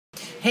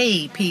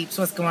Hey peeps,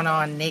 what's going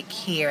on? Nick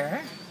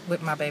here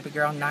with my baby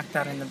girl knocked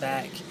out in the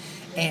back.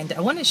 And I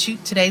want to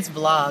shoot today's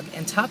vlog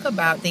and talk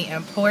about the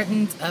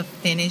importance of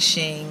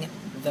finishing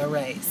the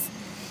race.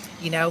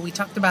 You know, we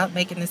talked about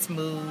making this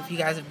move. You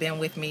guys have been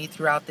with me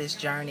throughout this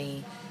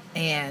journey.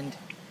 And,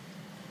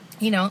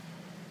 you know,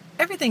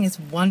 everything is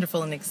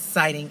wonderful and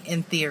exciting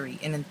in theory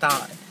and in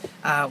thought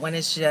when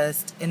it's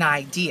just an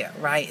idea,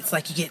 right? It's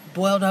like you get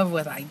boiled over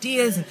with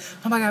ideas and,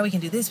 oh my God, we can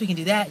do this, we can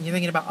do that, and you're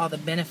thinking about all the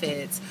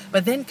benefits.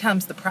 But then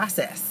comes the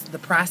process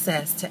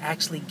to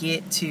actually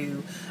get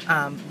to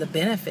the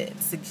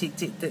benefits,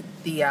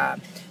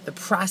 the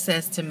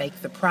process to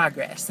make the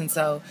progress. And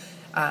so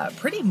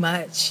pretty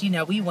much, you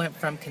know, we went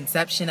from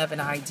conception of an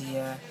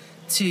idea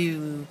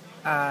to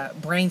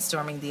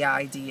brainstorming the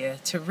idea,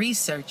 to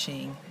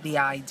researching the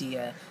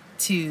idea,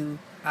 to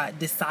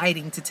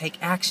deciding to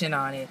take action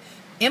on it,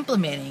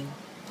 implementing,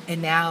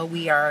 and now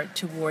we are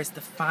towards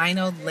the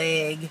final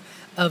leg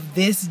of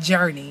this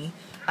journey,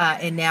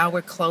 and now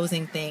we're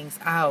closing things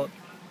out.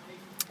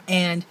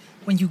 And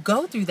when you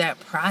go through that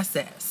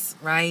process,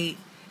 right,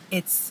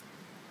 it's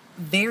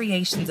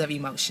variations of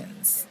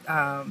emotions.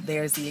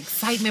 There's the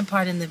excitement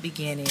part in the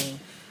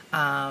beginning.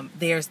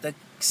 There's the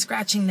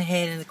scratching the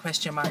head and the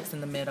question marks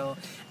in the middle,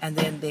 and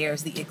then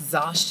there's the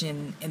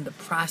exhaustion in the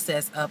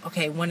process of,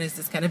 okay, when is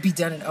this going to be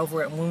done and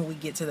over, and when will we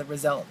get to the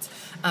results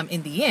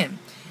in the end?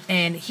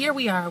 And here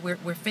we are,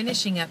 we're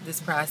finishing up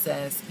this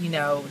process. You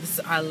know, this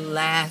is our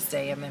last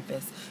day in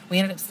Memphis. We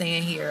ended up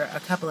staying here a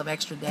couple of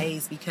extra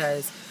days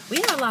because we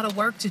had a lot of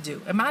work to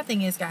do. And my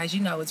thing is, guys,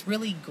 you know, it's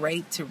really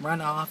great to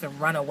run off and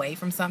run away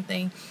from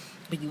something,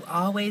 but you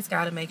always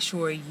got to make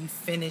sure you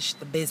finish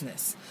the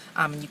business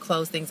and you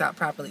close things out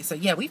properly. So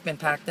yeah, we've been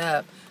packed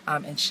up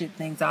and shipped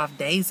things off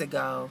days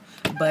ago,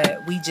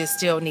 but we just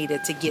still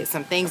needed to get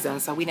some things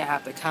done, so we didn't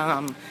have to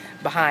come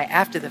behind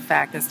after the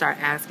fact and start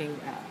asking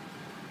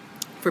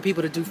for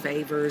people to do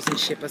favors and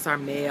ship us our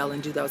mail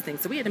and do those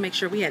things. So we had to make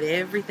sure we had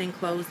everything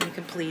closed and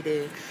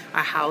completed.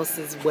 Our house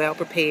is well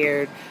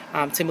prepared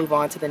to move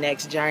on to the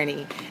next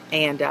journey,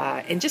 and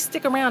just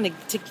stick around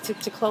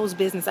to close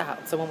business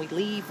out. So when we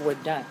leave, we're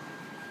done.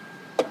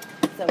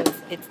 So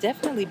it's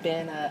definitely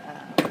been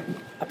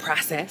a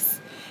process,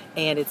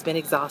 and it's been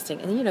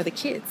exhausting. And you know, the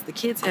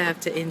kids have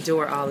to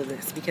endure all of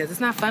this because it's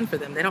not fun for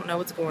them. They don't know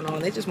what's going on.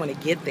 They just want to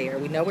get there.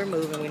 We know we're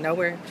moving. We know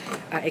we're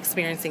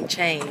experiencing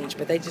change,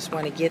 but they just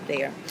want to get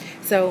there.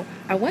 So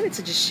I wanted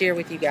to just share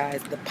with you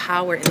guys the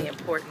power and the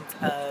importance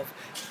of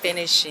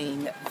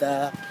finishing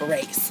the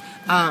race.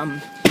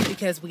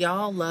 Because we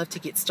all love to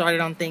get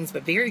started on things,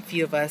 but very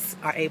few of us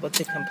are able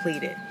to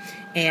complete it.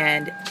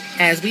 And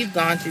as we've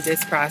gone through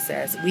this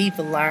process, we've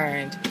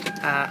learned,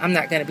 I'm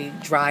not going to be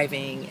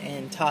driving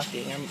and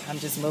talking. I'm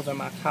just moving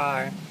my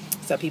car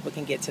so people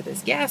can get to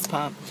this gas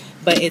pump.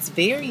 But it's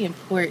very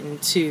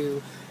important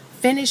to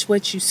finish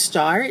what you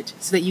start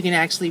so that you can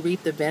actually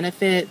reap the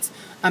benefits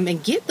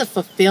and get the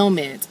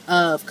fulfillment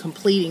of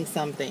completing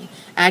something,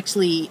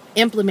 actually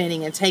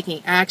implementing and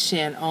taking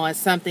action on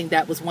something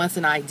that was once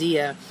an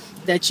idea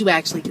that you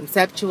actually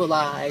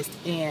conceptualized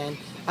and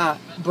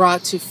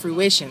brought to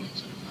fruition.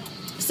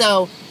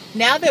 So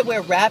now that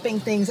we're wrapping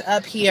things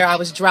up here, I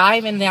was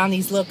driving down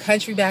these little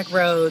country back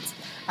roads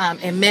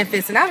in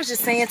Memphis, and I was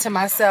just saying to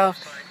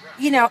myself,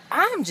 you know,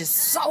 I'm just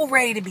so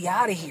ready to be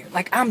out of here.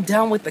 Like, I'm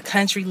done with the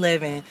country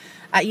living.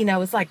 You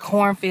know, it's like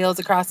cornfields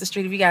across the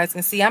street. If you guys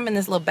can see, I'm in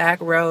this little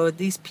back road.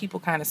 These people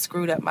kind of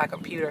screwed up my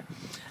computer.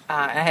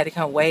 I had to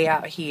come way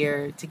out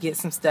here to get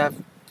some stuff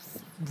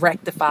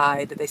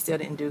rectified that they still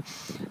didn't do.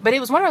 But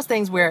it was one of those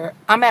things where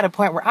I'm at a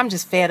point where I'm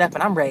just fed up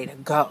and I'm ready to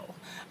go.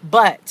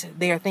 But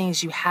there are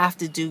things you have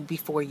to do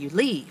before you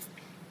leave,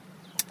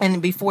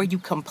 and before you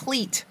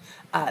complete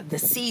the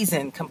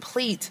season,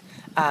 complete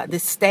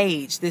this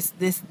stage,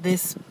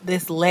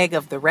 this leg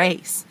of the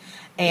race.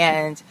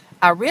 And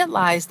I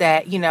realized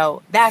that, you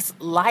know, that's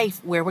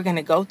life, where we're going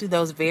to go through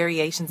those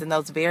variations and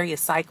those various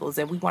cycles,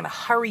 and we want to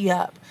hurry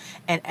up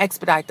and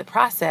expedite the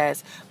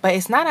process. But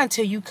it's not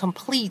until you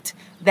complete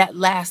that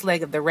last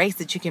leg of the race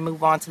that you can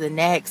move on to the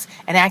next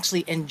and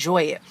actually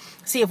enjoy it.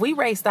 See, if we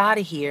raced out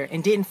of here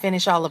and didn't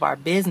finish all of our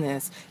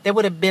business, there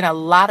would have been a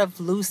lot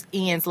of loose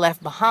ends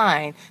left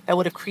behind that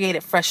would have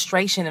created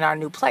frustration in our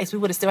new place. We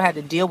would have still had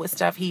to deal with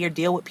stuff here,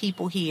 deal with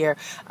people here,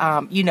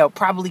 you know,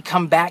 probably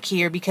come back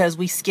here because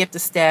we skipped a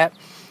step.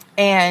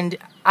 And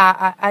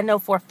I know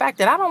for a fact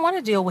that I don't want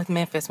to deal with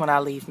Memphis when I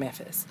leave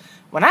Memphis.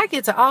 When I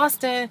get to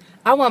Austin,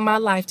 I want my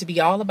life to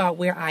be all about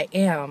where I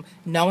am,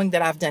 knowing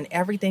that I've done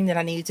everything that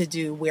I needed to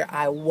do where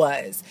I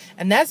was.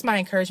 And that's my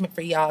encouragement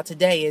for y'all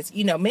today is,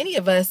 you know, many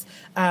of us,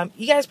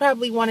 you guys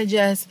probably want to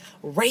just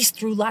race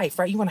through life,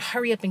 right? You want to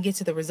hurry up and get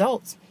to the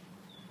results.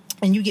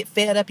 And you get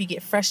fed up, you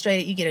get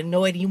frustrated, you get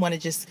annoyed, and you want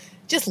to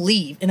just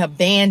leave and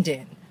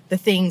abandon the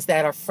things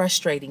that are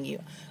frustrating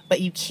you.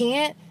 But you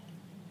can't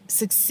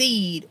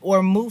succeed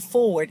or move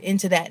forward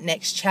into that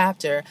next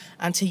chapter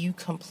until you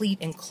complete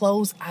and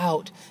close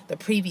out the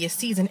previous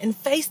season and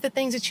face the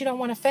things that you don't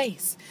want to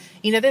face.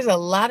 You know, there's a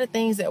lot of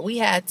things that we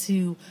had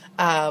to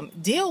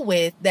deal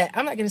with that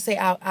I'm not going to say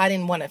I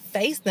didn't want to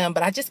face them,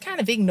 but I just kind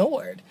of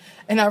ignored.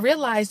 And I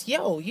realized,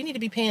 you need to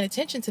be paying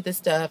attention to this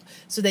stuff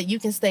so that you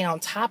can stay on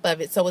top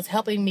of it. So it's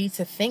helping me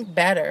to think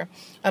better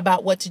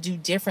about what to do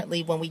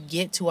differently when we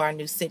get to our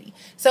new city.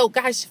 So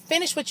guys,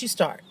 finish what you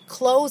start.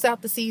 Close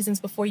out the seasons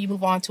before you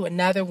move on to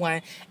another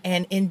one,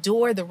 and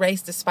endure the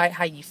race despite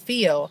how you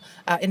feel.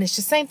 And it's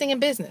the same thing in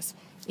business.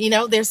 You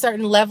know, there's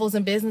certain levels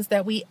in business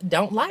that we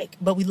don't like,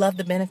 but we love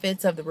the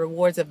benefits of the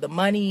rewards of the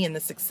money and the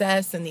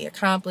success and the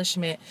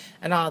accomplishment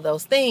and all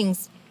those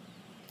things.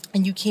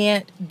 And you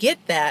can't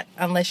get that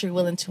unless you're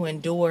willing to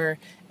endure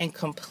and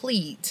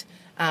complete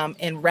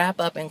and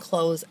wrap up and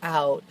close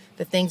out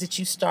the things that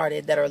you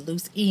started that are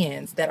loose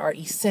ends that are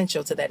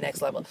essential to that next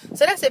level.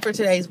 So that's it for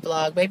today's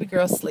vlog. Baby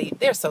girls sleep.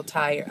 They're so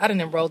tired. I done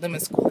enrolled them in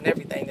school and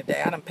everything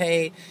today. I done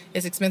paid.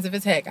 It's expensive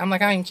as heck. I'm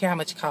like, I don't even care how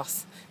much it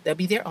costs. They'll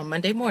be there on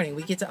Monday morning.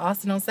 We get to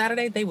Austin on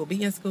Saturday. They will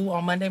be in school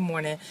on Monday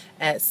morning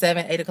at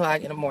 8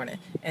 o'clock in the morning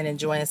and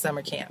enjoying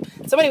summer camp.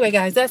 So anyway,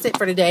 guys, that's it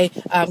for today.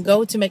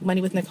 Go to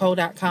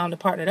makemoneywithnicole.com to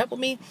partner up with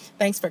me.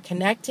 Thanks for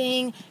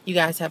connecting. You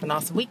guys have an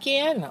awesome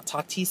weekend, and I'll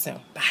talk to you soon.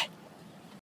 Bye.